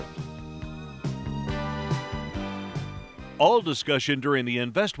All discussion during the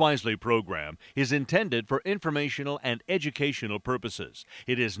Invest Wisely program is intended for informational and educational purposes.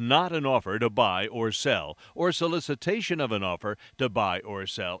 It is not an offer to buy or sell, or solicitation of an offer to buy or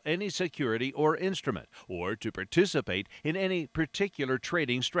sell any security or instrument, or to participate in any particular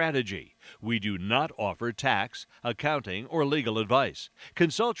trading strategy. We do not offer tax, accounting, or legal advice.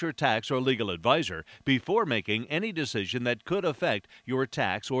 Consult your tax or legal advisor before making any decision that could affect your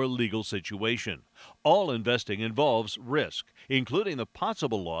tax or legal situation. All investing involves risk, including the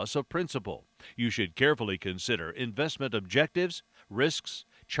possible loss of principal. You should carefully consider investment objectives, risks,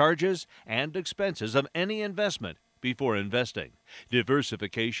 charges, and expenses of any investment before investing.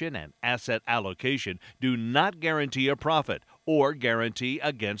 Diversification and asset allocation do not guarantee a profit or guarantee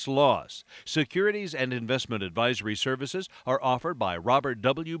against loss. Securities and investment advisory services are offered by Robert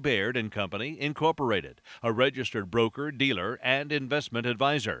W. Baird & Company, Incorporated, a registered broker, dealer, and investment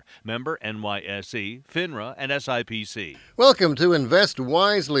advisor. Member NYSE, FINRA, and SIPC. Welcome to Invest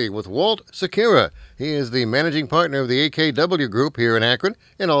Wisely with Walt Secura. He is the managing partner of the AKW Group here in Akron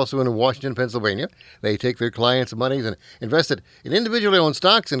and also in Washington, Pennsylvania. They take their clients' monies and invest it in individually owned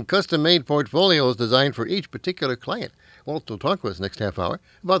stocks and custom-made portfolios designed for each particular client. Walt will talk with us next half hour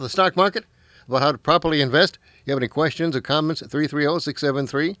about the stock market, about how to properly invest. If you have any questions or comments,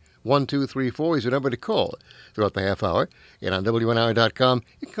 330-673-1234 is your number to call throughout the half hour. And on WNR.com,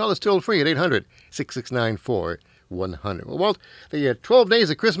 you can call us toll-free at 800-669-4100. Well, Walt, the 12 days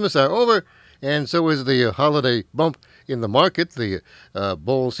of Christmas are over, and so is the holiday bump in the market. The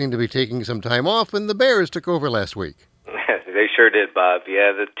bulls seem to be taking some time off, and the bears took over last week. They sure did, Bob.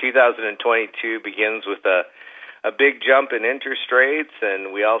 Yeah, the 2022 begins with a big jump in interest rates,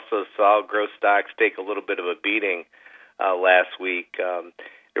 and we also saw growth stocks take a little bit of a beating last week.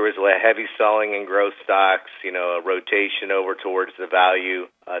 There was a heavy selling in growth stocks, a rotation over towards the value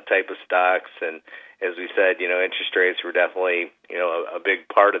type of stocks, and as we said, interest rates were definitely, a big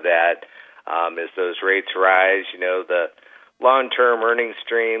part of that. As those rates rise, the long-term earning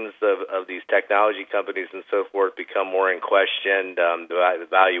streams of these technology companies and so forth become more in question. The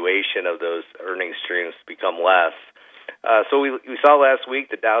valuation of those earning streams become less. So we saw last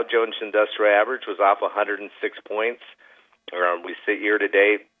week the Dow Jones Industrial Average was off 106 points. We sit year to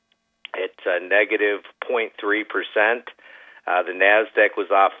date at negative 0.3%. The NASDAQ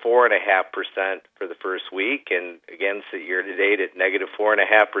was off 4.5% for the first week, and again, sit year to date at negative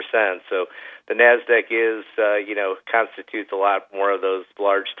 4.5%. So the NASDAQ is, constitutes a lot more of those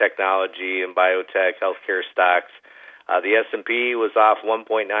large technology and biotech healthcare stocks. The S&P was off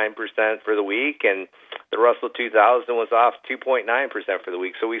 1.9% for the week, and the Russell 2000 was off 2.9% for the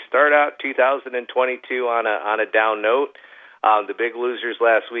week. So we start out 2022 on a down note. The big losers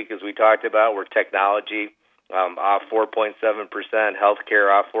last week, as we talked about, were technology. Off 4.7%,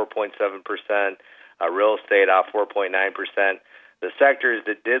 healthcare off 4.7%, real estate off 4.9%. The sectors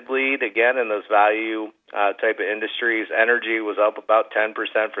that did lead, again, in those value type of industries, energy was up about 10%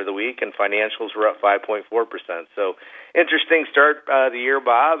 for the week, and financials were up 5.4%. So interesting start the year,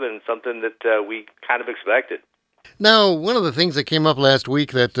 Bob, and something that we kind of expected. Now, one of the things that came up last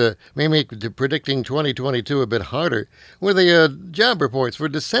week that may make predicting 2022 a bit harder were the job reports for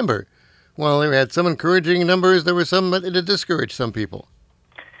December. While they had some encouraging numbers, there were some that discouraged some people.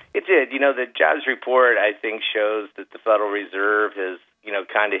 It did. The jobs report, I think, shows that the Federal Reserve has,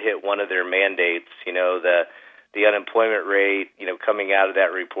 kind of hit one of their mandates. The unemployment rate, coming out of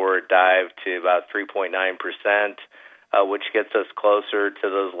that report dived to about 3.9%, which gets us closer to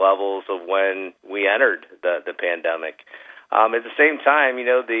those levels of when we entered the pandemic. At the same time,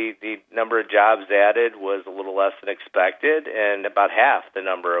 the number of jobs added was a little less than expected and about half the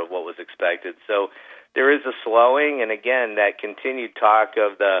number of what was expected. So there is a slowing, and again, that continued talk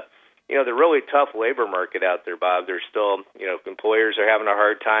of the really tough labor market out there, Bob. There's still, employers are having a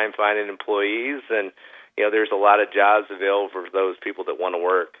hard time finding employees, and, there's a lot of jobs available for those people that want to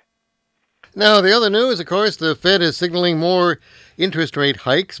work. Now, the other news, of course, the Fed is signaling more interest rate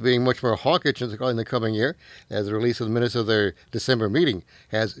hikes, being much more hawkish in the coming year, as the release of the minutes of their December meeting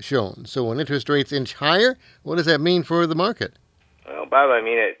has shown. So when interest rates inch higher, what does that mean for the market? Well, Bob,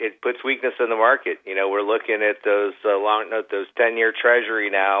 it puts weakness in the market. We're looking at those those 10-year Treasury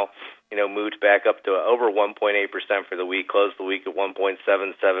now, moved back up to over 1.8% for the week, closed the week at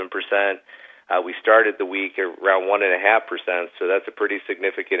 1.77%. We started the week around 1.5%, so that's a pretty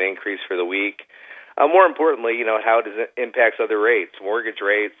significant increase for the week. More importantly, how does it impact other rates? Mortgage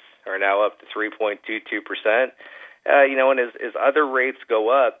rates are now up to 3.22%. And as other rates go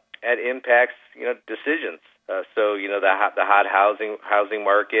up, it impacts decisions. So the hot housing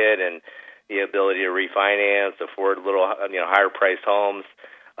market and the ability to refinance, afford little higher priced homes.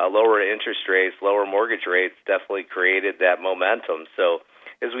 lower interest rates, lower mortgage rates definitely created that momentum. So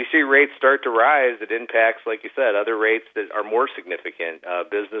as we see rates start to rise, it impacts, like you said, other rates that are more significant,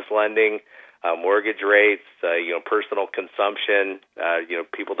 business lending, mortgage rates, personal consumption,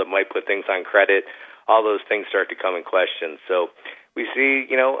 people that might put things on credit, all those things start to come in question. So we see,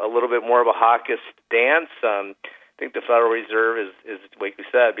 a little bit more of a hawkish stance. I think the Federal Reserve is, like we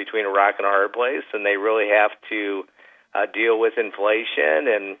said, between a rock and a hard place, and they really have to deal with inflation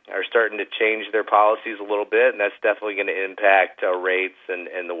and are starting to change their policies a little bit, and that's definitely going to impact rates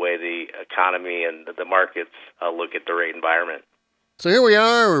and the way the economy and the markets look at the rate environment. So here we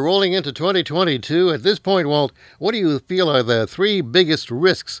are, we're rolling into 2022. At this point, Walt, what do you feel are the three biggest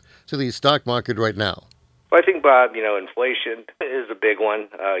risks to the stock market right now? Well, I think, Bob, inflation is a big one.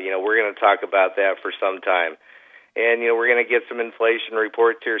 We're going to talk about that for some time. And, we're going to get some inflation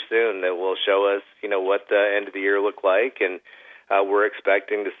reports here soon that will show us, what the end of the year look like. And we're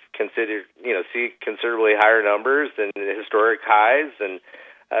expecting to see considerably higher numbers and historic highs. And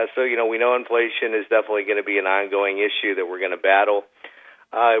so, we know inflation is definitely going to be an ongoing issue that we're going to battle.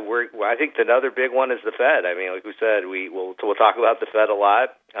 I think another big one is the Fed. I mean, like we said, we'll talk about the Fed a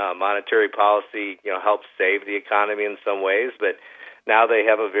lot. Monetary policy, helps save the economy in some ways, but now they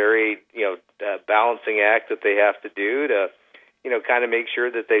have a very, balancing act that they have to do to, kind of make sure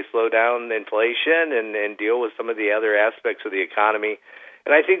that they slow down inflation and deal with some of the other aspects of the economy.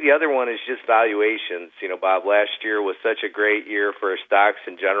 And I think the other one is just valuations. Bob, last year was such a great year for stocks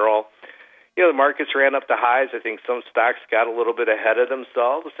in general. The markets ran up to highs. I think some stocks got a little bit ahead of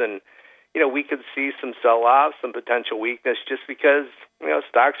themselves, and we could see some sell-offs, some potential weakness, just because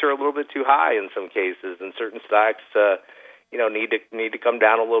stocks are a little bit too high in some cases, and certain stocks need to come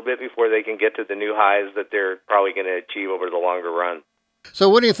down a little bit before they can get to the new highs that they're probably going to achieve over the longer run. So,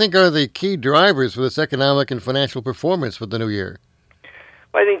 what do you think are the key drivers for this economic and financial performance for the new year?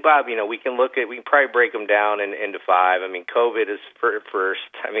 Well, I think, Bob, we can probably break them down into five. I mean, COVID is first.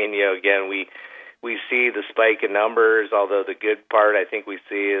 I mean, again, we see the spike in numbers, although the good part I think we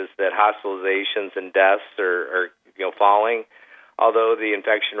see is that hospitalizations and deaths are falling, although the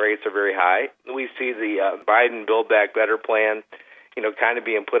infection rates are very high. We see the Biden Build Back Better plan, kind of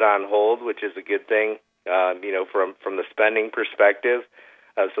being put on hold, which is a good thing, from the spending perspective.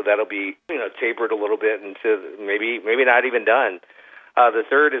 So that'll be, tapered a little bit into maybe not even done. The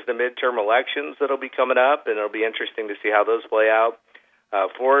third is the midterm elections that'll be coming up, and it'll be interesting to see how those play out.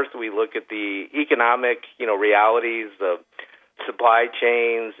 Fourth, we look at the economic, realities of supply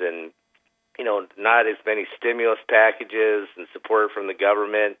chains and, not as many stimulus packages and support from the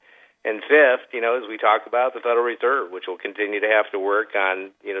government. And fifth, as we talk about the Federal Reserve, which will continue to have to work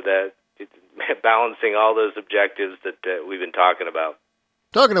on, that balancing all those objectives that we've been talking about.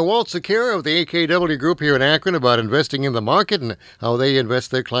 Talking to Walt Secura of the AKW Group here in Akron about investing in the market and how they invest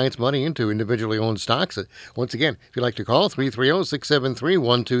their clients' money into individually owned stocks. Once again, if you'd like to call,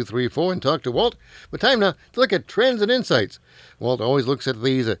 330-673-1234 and talk to Walt. But time now to look at trends and insights. Walt always looks at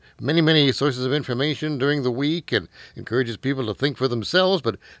these many sources of information during the week and encourages people to think for themselves,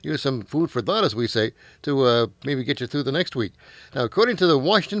 but here's some food for thought, as we say, to maybe get you through the next week. Now, according to the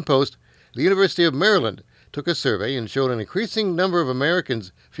Washington Post, the University of Maryland took a survey and showed an increasing number of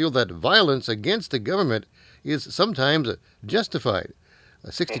Americans feel that violence against the government is sometimes justified.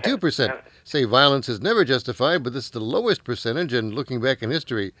 62% say violence is never justified, but this is the lowest percentage, and looking back in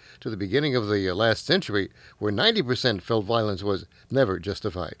history to the beginning of the last century, where 90% felt violence was never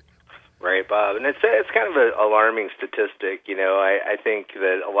justified. Right, Bob, and it's kind of an alarming statistic. I think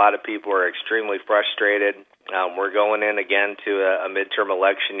that a lot of people are extremely frustrated. We're going in again to a midterm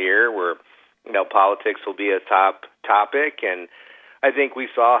election year where politics will be a top topic, and I think we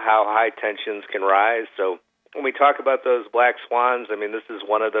saw how high tensions can rise. So when we talk about those black swans, I mean, this is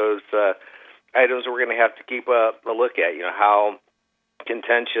one of those items we're going to have to keep a look at, how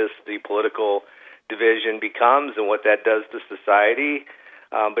contentious the political division becomes and what that does to society.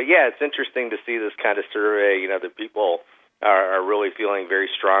 But yeah, it's interesting to see this kind of survey, that people are really feeling very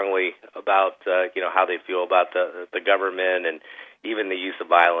strongly about, how they feel about the government and even the use of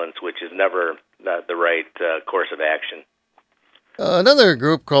violence, which is never the right course of action. Another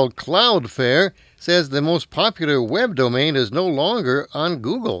group called Cloudflare says the most popular web domain is no longer on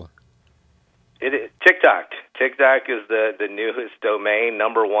Google. It is TikTok. TikTok is the newest domain,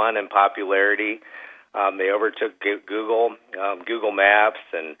 number one in popularity. They overtook Google, Google Maps,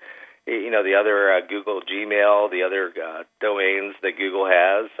 and the other Google Gmail, the other domains that Google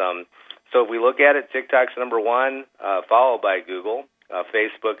has. So if we look at it, TikTok's number one, followed by Google.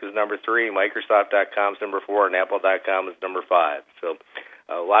 Facebook is number three, Microsoft.com is number four, and Apple.com is number five. So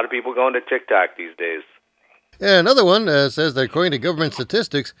a lot of people going to TikTok these days. And another one says that according to government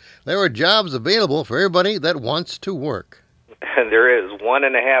statistics, there are jobs available for everybody that wants to work. And there is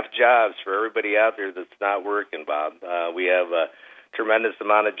 1.5 jobs for everybody out there that's not working, Bob. We have a tremendous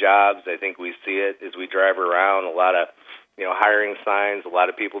amount of jobs. I think we see it as we drive around. A lot of, hiring signs. A lot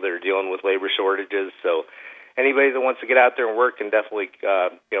of people that are dealing with labor shortages. So anybody that wants to get out there and work can definitely,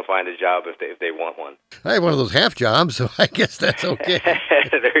 find a job if they want one. I have one of those half jobs, so I guess that's okay.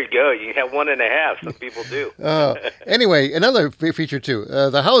 There you go. You have 1.5. Some people do. Anyway, another feature too,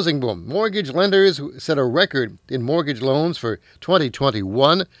 the housing boom. Mortgage lenders set a record in mortgage loans for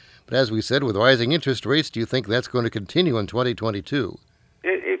 2021. But as we said, with rising interest rates, do you think that's going to continue in 2022?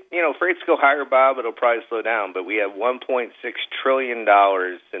 If rates go higher, Bob, it'll probably slow down. But we have $1.6 trillion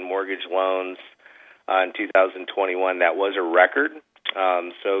in mortgage loans in 2021. That was a record.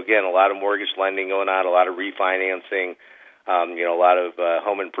 So again, a lot of mortgage lending going on, a lot of refinancing, a lot of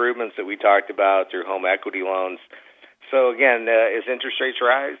home improvements that we talked about through home equity loans. So again, as interest rates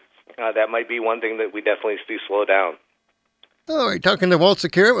rise, that might be one thing that we definitely see slow down. All right, talking to Walt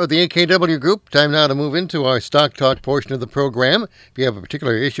Secura of the AKW Group. Time now to move into our Stock Talk portion of the program. If you have a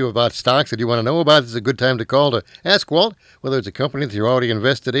particular issue about stocks that you want to know about, this is a good time to call to ask Walt, whether it's a company that you're already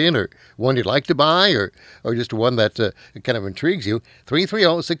invested in or one you'd like to buy or just one that kind of intrigues you.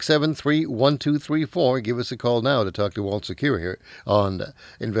 330-673-1234. Give us a call now to talk to Walt Secura here on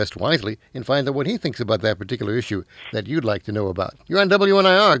Invest Wisely and find out what he thinks about that particular issue that you'd like to know about. You're on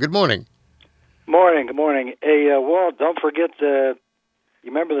WNIR. Good morning. Good morning. Hey, Walt, don't forget you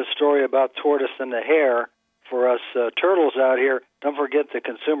remember the story about tortoise and the hare? For us turtles out here, don't forget the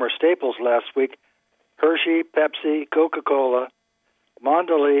consumer staples last week. Hershey, Pepsi, Coca-Cola,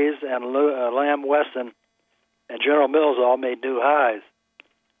 Mondelez, and Lamb Weston, and General Mills all made new highs.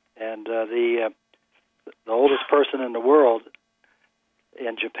 And the oldest person in the world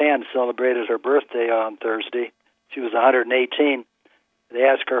in Japan celebrated her birthday on Thursday. She was 118. They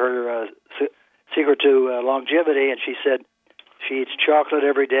asked her secret to longevity, and she said she eats chocolate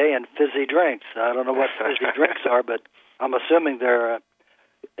every day and fizzy drinks. I don't know what fizzy drinks are, but I'm assuming they're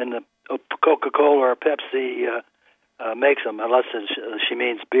in the Coca-Cola or Pepsi makes them, unless she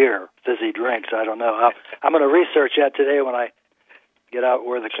means beer, fizzy drinks. I don't know. I'm going to research that today when I get out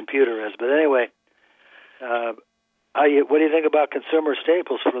where the computer is. But anyway, what do you think about consumer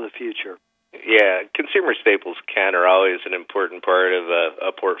staples for the future? Yeah, consumer staples, Ken, are always an important part of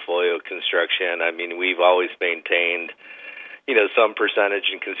a portfolio construction. I mean, we've always maintained, some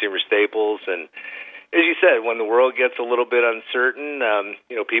percentage in consumer staples. And as you said, when the world gets a little bit uncertain,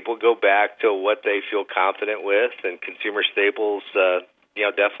 people go back to what they feel confident with. And consumer staples,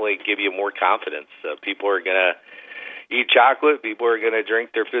 definitely give you more confidence. People are going to eat chocolate. People are going to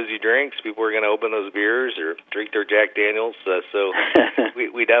drink their fizzy drinks. People are going to open those beers or drink their Jack Daniels. So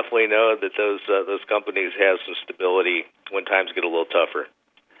we definitely know that those companies have some stability when times get a little tougher.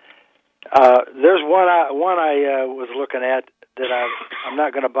 There's one I was looking at that I'm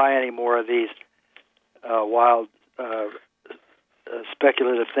not going to buy any more of these wild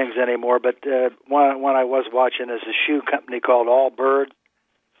speculative things anymore. But one I was watching is a shoe company called Allbird,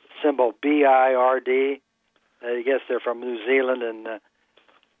 symbol BIRD. I guess they're from New Zealand, and the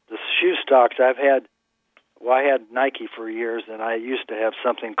shoe stocks I had Nike for years, and I used to have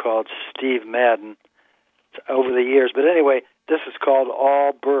something called Steve Madden over the years. But anyway, this is called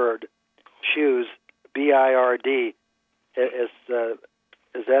Allbird shoes, BIRD. Is that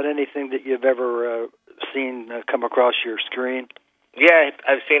anything that you've ever seen come across your screen? Yeah,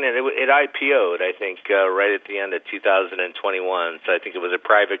 I've seen it. It IPO'd, I think, right at the end of 2021. So I think it was a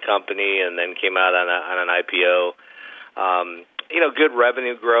private company and then came out on an IPO. Good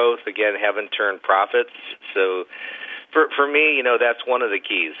revenue growth. Again, haven't turned profits. So for me, that's one of the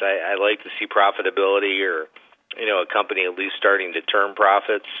keys. I like to see profitability or, a company at least starting to turn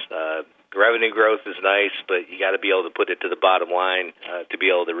profits. Revenue growth is nice, but you got to be able to put it to the bottom line to be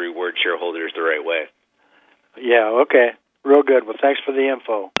able to reward shareholders the right way. Yeah, okay. Real good. Well, thanks for the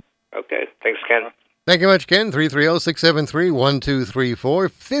info. Okay. Thanks, Ken. Thank you much, Ken.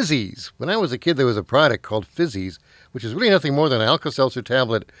 330-673-1234. Fizzies. When I was a kid, there was a product called Fizzies, which is really nothing more than an Alka-Seltzer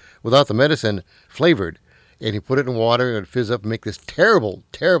tablet without the medicine flavored. And you put it in water and it fizz up and make this terrible,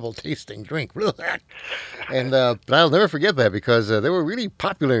 terrible tasting drink. And but I'll never forget that because they were really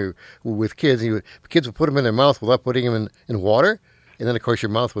popular with kids. Kids would put them in their mouth without putting them in water. And then, of course, your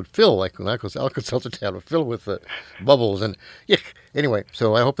mouth would fill, like an Alka-Seltzer tablet, fill with bubbles. And anyway,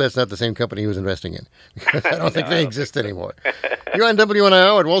 so I hope that's not the same company he was investing in, because I don't think they exist anymore. You're on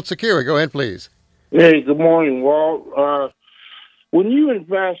WNIR at Walt Secura. Go ahead, please. Hey, good morning, Walt. When you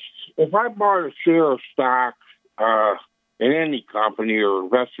invest, if I bought a share of stock in any company or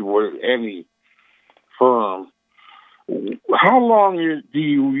invested with any firm, How long do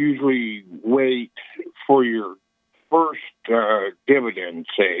you usually wait for your first dividend,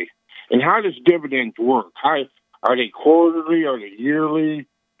 say? And how does dividends work? How are they quarterly? Are they yearly?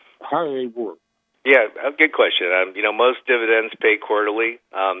 How do they work? Yeah, a good question. Most dividends pay quarterly.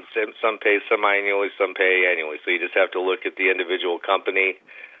 Some pay semi-annually, some pay annually. So you just have to look at the individual company,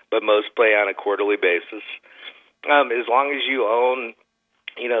 but most pay on a quarterly basis. As long as you own,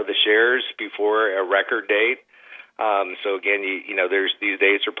 the shares before a record date. So again, there's these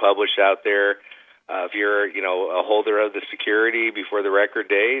dates are published out there. If you're, a holder of the security before the record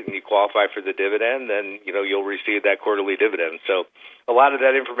date and you qualify for the dividend, then, you'll receive that quarterly dividend. So a lot of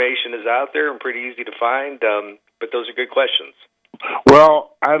that information is out there and pretty easy to find, but those are good questions.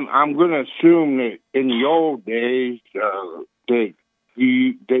 Well, I'm going to assume that in the old days, they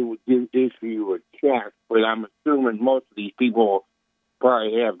would issue you a check, but I'm assuming most of these people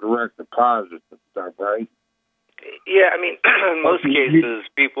probably have direct deposits and stuff, right? Yeah, in most cases,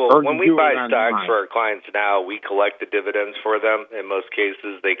 people, when we buy stocks for our clients now, we collect the dividends for them. In most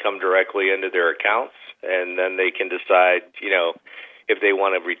cases, they come directly into their accounts, and then they can decide, if they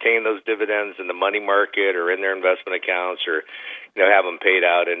want to retain those dividends in the money market or in their investment accounts, or, have them paid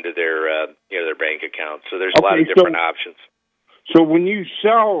out into their, their bank accounts. So there's a lot of different options. So when you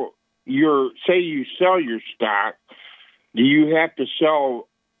sell your stock, do you have to sell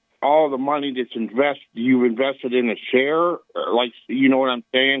all the money that's you've invested in a share, like, you know what I'm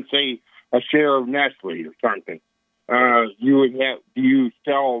saying? Say a share of Nestle or something. Do you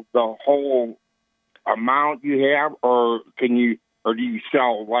sell the whole amount you have, or do you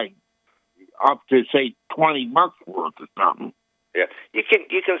sell like up to say $20 worth or something? Yeah, you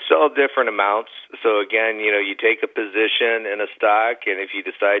can sell different amounts. So again, you take a position in a stock, and if you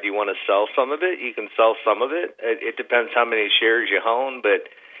decide you want to sell some of it, you can sell some of it. It depends how many shares you own, but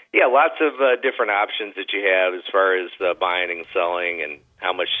yeah, lots of different options that you have as far as buying and selling and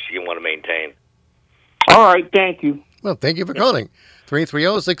how much you want to maintain. All right, thank you. Well, thank you for calling.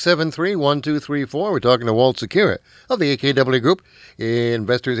 330-673-1234. We're talking to Walt Secura of the AKW Group.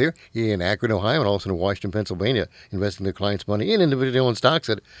 Investors here in Akron, Ohio, and also in Washington, Pennsylvania, investing their clients' money in individually owned stocks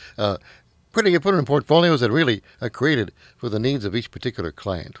that put in portfolios that really are created for the needs of each particular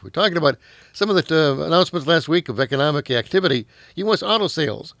client. We're talking about some of the announcements last week of economic activity. U.S. auto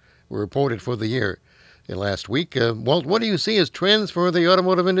sales were reported for the year last week. Walt, what do you see as trends for the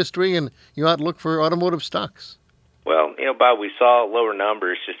automotive industry and your outlook for automotive stocks? Well, Bob, we saw lower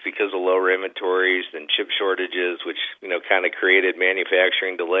numbers just because of lower inventories and chip shortages, which, kind of created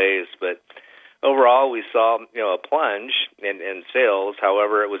manufacturing delays. But overall, we saw, a plunge in sales.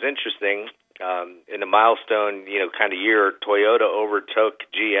 However, it was interesting. In the milestone, kind of year, Toyota overtook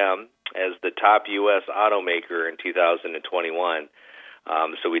GM as the top U.S. automaker in 2021.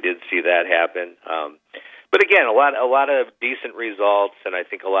 So we did see that happen. But again, a lot of decent results, and I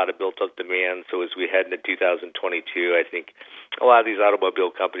think a lot of built-up demand. So as we head into 2022, I think a lot of these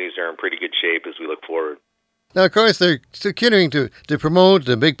automobile companies are in pretty good shape as we look forward. Now, of course, they're continuing to promote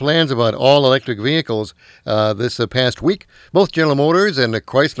the big plans about all-electric vehicles this past week. Both General Motors and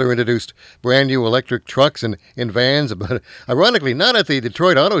Chrysler introduced brand-new electric trucks and vans, but ironically, not at the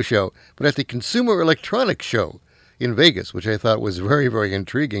Detroit Auto Show, but at the Consumer Electronics Show in Vegas, which I thought was very, very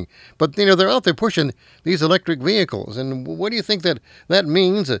intriguing. But, they're out there pushing these electric vehicles. And what do you think that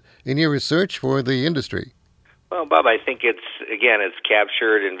means in your research for the industry? Well, Bob, I think it's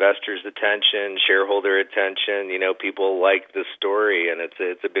captured investors' attention, shareholder attention. People like the story, and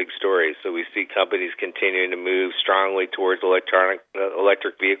it's a big story. So we see companies continuing to move strongly towards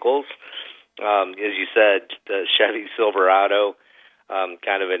electric vehicles. As you said, the Chevy Silverado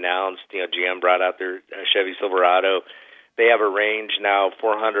kind of announced, GM brought out their Chevy Silverado. They have a range now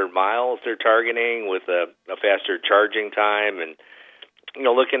 400 miles they're targeting with a faster charging time and,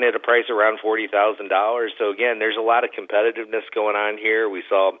 looking at a price around $40,000. So again, there's a lot of competitiveness going on here. We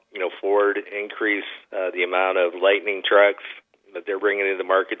saw, Ford increase the amount of Lightning trucks that they're bringing into the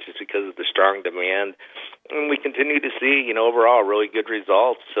market just because of the strong demand. And we continue to see, overall really good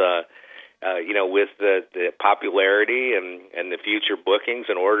results, with the popularity and the future bookings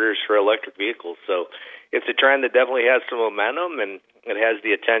and orders for electric vehicles. So it's a trend that definitely has some momentum, and it has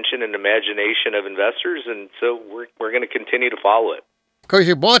the attention and imagination of investors, and so we're going to continue to follow it. Of course,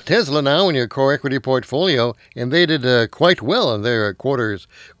 you bought Tesla now in your core equity portfolio, and they did quite well in their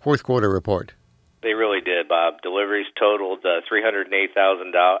fourth quarter report. They really did, Bob. Deliveries totaled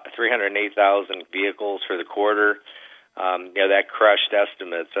 308,000 vehicles for the quarter. That crushed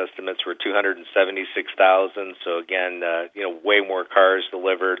estimates. Estimates were 276,000. So again, way more cars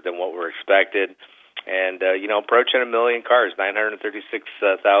delivered than what were expected, and approaching 1 million cars,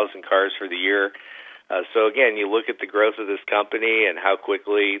 936,000 cars for the year. So again, you look at the growth of this company and how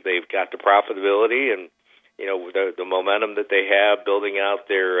quickly they've got to profitability, and the momentum that they have building out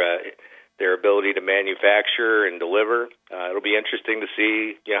their ability to manufacture and deliver. It'll be interesting to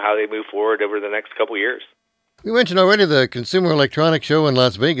see how they move forward over the next couple years. We mentioned already the Consumer Electronics Show in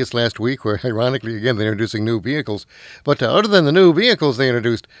Las Vegas last week, where ironically, again, they're introducing new vehicles. But other than the new vehicles they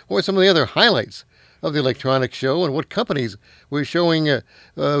introduced, what were some of the other highlights of the electronics show, and what companies were showing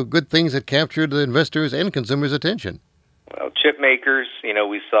good things that captured the investors' and consumers' attention? Well, chip makers,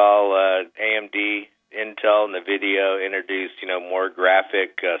 we saw AMD, Intel, and NVIDIA introduce, more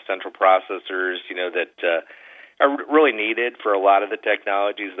graphic central processors, that are really needed for a lot of the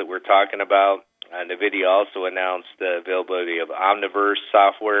technologies that we're talking about. NVIDIA also announced the availability of Omniverse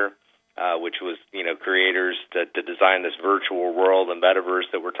software, which was, creators to design this virtual world and metaverse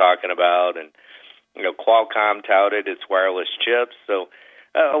that we're talking about. And, Qualcomm touted its wireless chips. So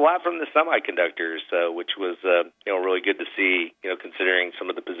a lot from the semiconductors, which was, really good to see, considering some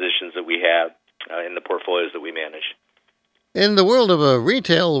of the positions that we have in the portfolios that we manage. In the world of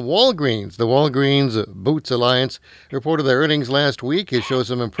retail, Walgreens, the Walgreens Boots Alliance, reported their earnings last week. It shows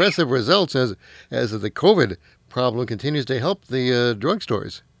some impressive results as the COVID problem continues to help the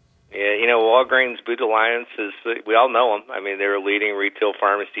drugstores. Yeah, Walgreens Boots Alliance we all know them. I mean, they're a leading retail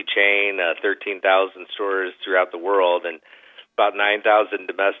pharmacy chain, 13,000 stores throughout the world, and about 9,000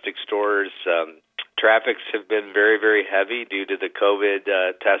 domestic stores. Traffics have been very, very heavy due to the COVID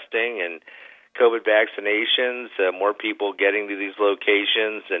testing and COVID vaccinations, more people getting to these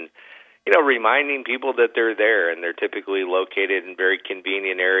locations, and reminding people that they're there, and they're typically located in very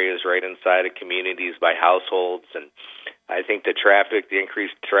convenient areas right inside of communities by households. And I think the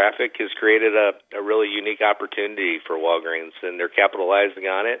increased traffic has created a really unique opportunity for Walgreens, and they're capitalizing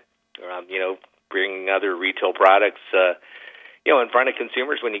on it. Bringing other retail products, in front of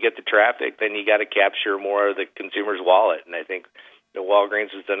consumers. When you get the traffic, then you got to capture more of the consumer's wallet, and I think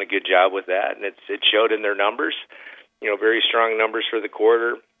Walgreens has done a good job with that, and it showed in their numbers. Very strong numbers for the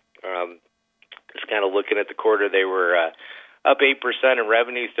quarter. Just kind of looking at the quarter, they were up 8% in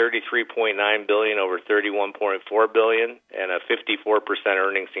revenue, $33.9 billion over $31.4 billion, and a 54%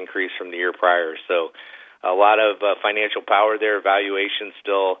 earnings increase from the year prior. So a lot of financial power there. Valuation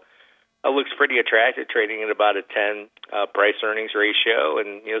still looks pretty attractive, trading at about a 10 price-earnings ratio,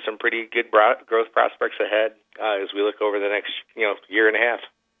 and some pretty good growth prospects ahead as we look over the next year and a half.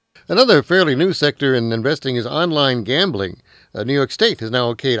 Another fairly new sector in investing is online gambling. New York State has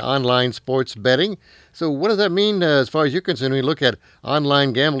now okayed online sports betting. So what does that mean as far as you're concerned when you look at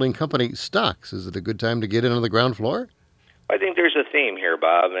online gambling company stocks? Is it a good time to get in on the ground floor? I think there's a theme here,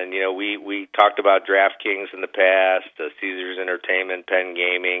 Bob, and we talked about DraftKings in the past, Caesars Entertainment, Penn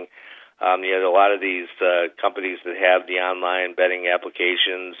Gaming. A lot of these companies that have the online betting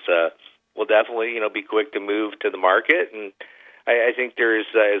applications will definitely be quick to move to the market, and I think there's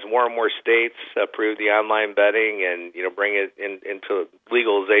as more and more states approve the online betting and bring it into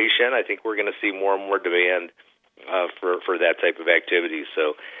legalization, I think we're going to see more and more demand for that type of activity.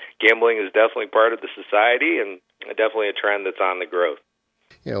 So gambling is definitely part of the society, and definitely a trend that's on the growth.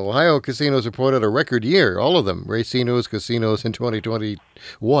 Ohio casinos reported a record year, all of them, casinos in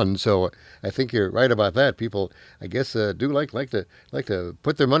 2021. So I think you're right about that. People, I guess, do like to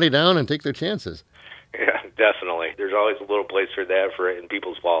put their money down and take their chances. Yeah, definitely. There's always a little place for that in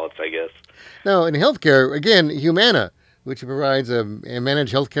people's wallets, I guess. Now, in healthcare, again, Humana, which provides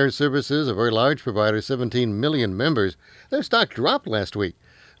managed healthcare services, a very large provider, 17 million members, their stock dropped last week,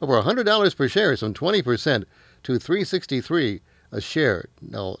 over $100 per share, some 20% to $363 a share.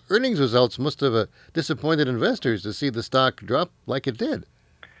 Now, earnings results must have disappointed investors to see the stock drop like it did.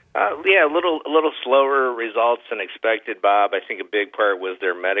 Yeah, a little slower results than expected, Bob. I think a big part was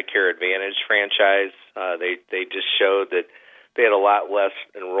their Medicare Advantage franchise. They just showed that they had a lot less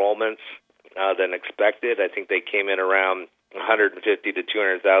enrollments than expected. I think they came in around 150 to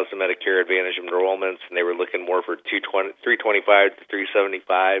 200,000 Medicare Advantage enrollments, and they were looking more for 325 to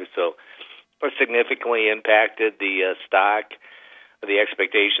 375. So it significantly impacted the stock, the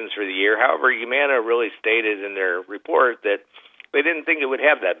expectations for the year. However, Humana really stated in their report that they didn't think it would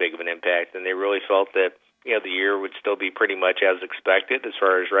have that big of an impact, and they really felt that the year would still be pretty much as expected as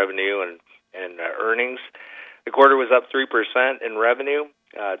far as revenue and earnings. The quarter was up 3% in revenue,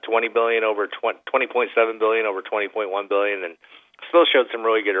 $20 billion over $20.7 billion over $20.1 billion, and still showed some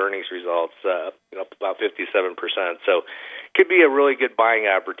really good earnings results, up about 57%. So, could be a really good buying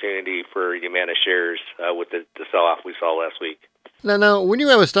opportunity for Humana shares with the sell-off we saw last week. Now, when you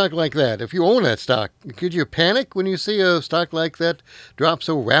have a stock like that, if you own that stock, could you panic when you see a stock like that drop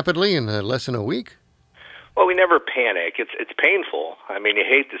so rapidly in less than a week? Well, we never panic. It's painful. I mean, you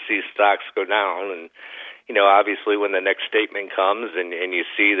hate to see stocks go down, and obviously when the next statement comes and you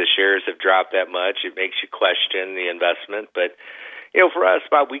see the shares have dropped that much, it makes you question the investment. But for us,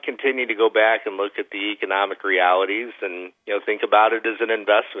 Bob, we continue to go back and look at the economic realities and think about it as an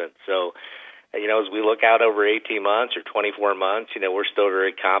investment. So, as we look out over 18 months or 24 months, we're still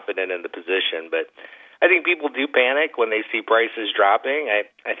very confident in the position. But I think people do panic when they see prices dropping.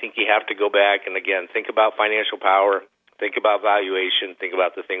 I think you have to go back and, again, think about financial power, think about valuation, think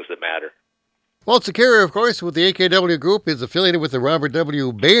about the things that matter. Walt Secura, of course, with the AKW Group, is affiliated with the Robert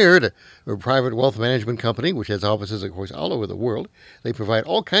W. Baird, a private wealth management company, which has offices, of course, all over the world. They provide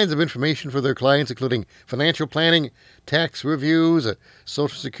all kinds of information for their clients, including financial planning, tax reviews,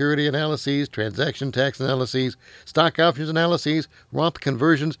 Social Security analyses, transaction tax analyses, stock options analyses, Roth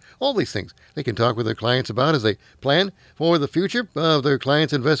conversions, all these things they can talk with their clients about as they plan for the future of their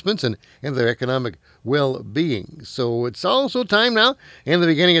clients' investments and their economic well-being. So it's also time now, in the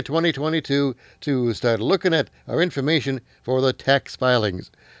beginning of 2022, to start looking at our information for the tax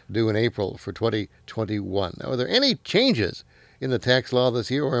filings due in April for 2021. Now, are there any changes in the tax law this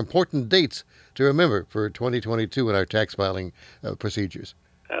year or important dates to remember for 2022 in our tax filing procedures?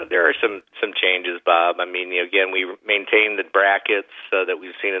 There are some changes, Bob. I mean, again, we maintain the brackets that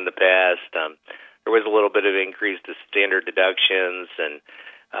we've seen in the past. There was a little bit of increase to standard deductions and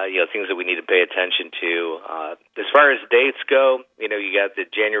things that we need to pay attention to. As far as dates go, you got the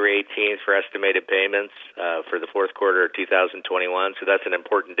January 18th for estimated payments for the fourth quarter of 2021. So that's an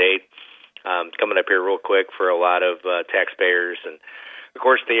important date coming up here real quick for a lot of taxpayers. And, of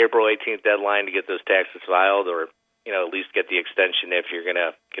course, the April 18th deadline to get those taxes filed or, at least get the extension if you're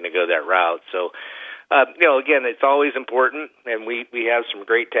gonna go that route. So, again, it's always important, and we have some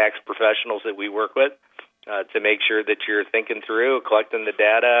great tax professionals that we work with to make sure that you're thinking through, collecting the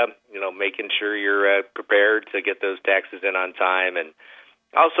data, making sure you're prepared to get those taxes in on time, and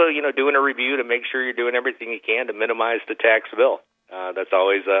also, doing a review to make sure you're doing everything you can to minimize the tax bill. That's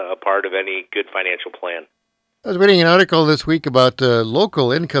always a part of any good financial plan. I was reading an article this week about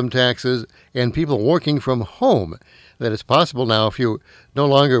local income taxes and people working from home. That it's possible now if you no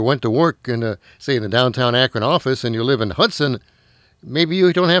longer went to work in, say, in the downtown Akron office and you live in Hudson, maybe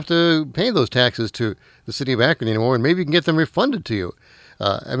you don't have to pay those taxes to the city of Akron anymore, and maybe you can get them refunded to you.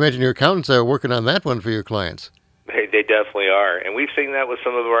 I imagine your accountants are working on that one for your clients. They definitely are. And we've seen that with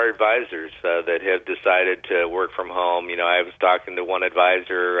some of our advisors that have decided to work from home. I was talking to one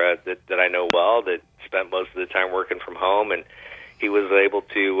advisor that I know well that spent most of the time working from home, and he was able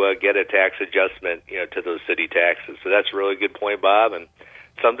to get a tax adjustment, to those city taxes. So that's a really good point, Bob, and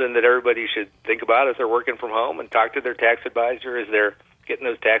something that everybody should think about if they're working from home and talk to their tax advisor as they're getting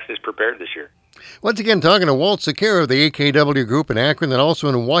those taxes prepared this year. Once again, talking to Walt Secura of the AKW Group in Akron and also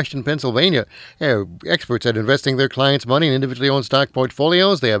in Washington, Pennsylvania. Experts at investing their clients' money in individually owned stock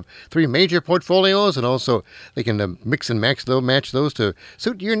portfolios. They have 3 major portfolios, and also they can mix and match those to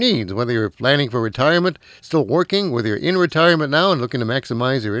suit your needs, whether you're planning for retirement, still working, whether you're in retirement now and looking to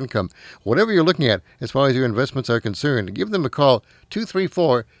maximize your income. Whatever you're looking at as far as your investments are concerned, give them a call,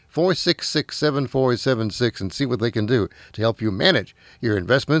 234-466-7476, and see what they can do to help you manage your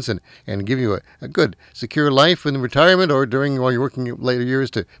investments and give you a good, secure life in retirement or while you're working later years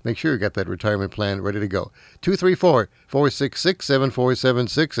to make sure you got that retirement plan ready to go.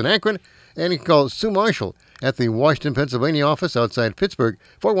 234-466-7476 in Akron, and you can call Sue Marshall at the Washington, Pennsylvania office outside Pittsburgh,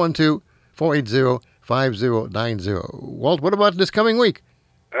 412-480-5090. Walt, what about this coming week?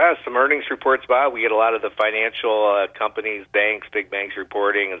 Some earnings reports, Bob. We get a lot of the financial companies, banks, big banks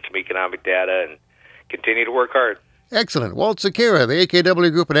reporting and some economic data, and continue to work hard. Excellent. Walt Secura, the AKW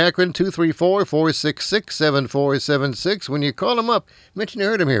Group in Akron, 234-466-7476. When you call him up, mention you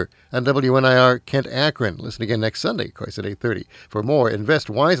heard him here on WNIR Kent Akron. Listen again next Sunday, of course, at 8:30. For more, invest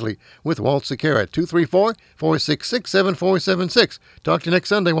wisely with Walt Secura, 234-466-7476. Talk to you next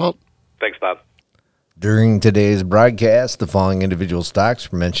Sunday, Walt. Thanks, Bob. During today's broadcast, the following individual stocks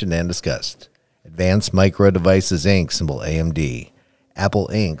were mentioned and discussed. Advanced Micro Devices, Inc., symbol AMD. Apple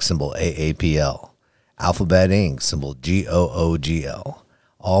Inc., symbol AAPL. Alphabet Inc., symbol GOOGL.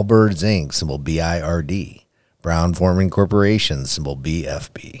 Allbirds Inc., symbol BIRD. Brown Forman Corporation, symbol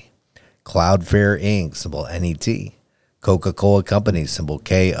BFB. Cloudflare Inc., symbol NET. Coca-Cola Company, symbol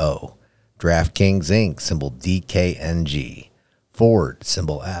KO. DraftKings Inc., symbol DKNG. Ford,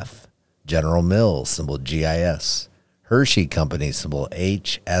 symbol F. General Mills, symbol GIS. Hershey Company, symbol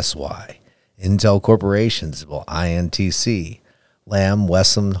HSY. Intel Corporation, symbol INTC. Lamb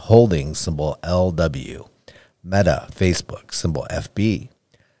Wesson Holdings, symbol LW. Meta, Facebook, symbol FB.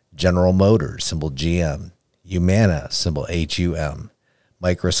 General Motors, symbol GM. Humana, symbol HUM.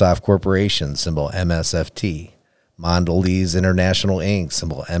 Microsoft Corporation, symbol MSFT. Mondelez International Inc.,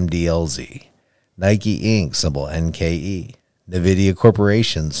 symbol MDLZ. Nike Inc., symbol NKE. NVIDIA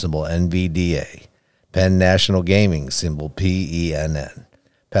Corporation, symbol NVDA. Penn National Gaming, symbol PENN.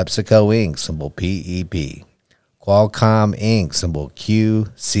 PepsiCo Inc., symbol PEP. Qualcomm Inc., symbol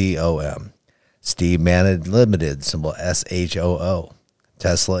QCOM. Steve Managed Limited, symbol SHOO.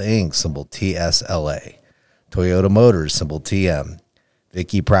 Tesla Inc., symbol TSLA. Toyota Motors, symbol TM.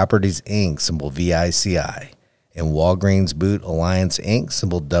 Vicky Properties Inc., symbol VICI. And Walgreens Boot Alliance Inc.,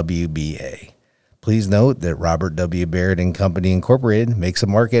 symbol WBA. Please note that Robert W. Baird & Company Incorporated makes a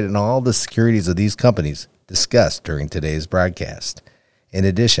market in all the securities of these companies discussed during today's broadcast. In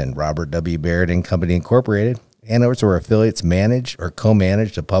addition, Robert W. Baird & Company Incorporated and its or affiliates manage or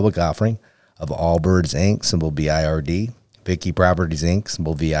co-manage a public offering of Allbirds Inc., symbol BIRD, Vicky Properties Inc.,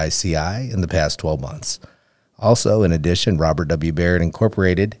 symbol VICI, in the past 12 months. Also, in addition, Robert W. Baird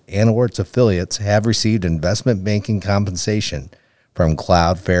Incorporated and or its affiliates have received investment banking compensation from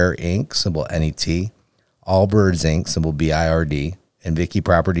Cloudflare Inc., symbol NET, Allbirds Inc., symbol BIRD, and Vicky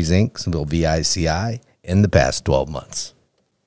Properties Inc., symbol VICI, in the past 12 months.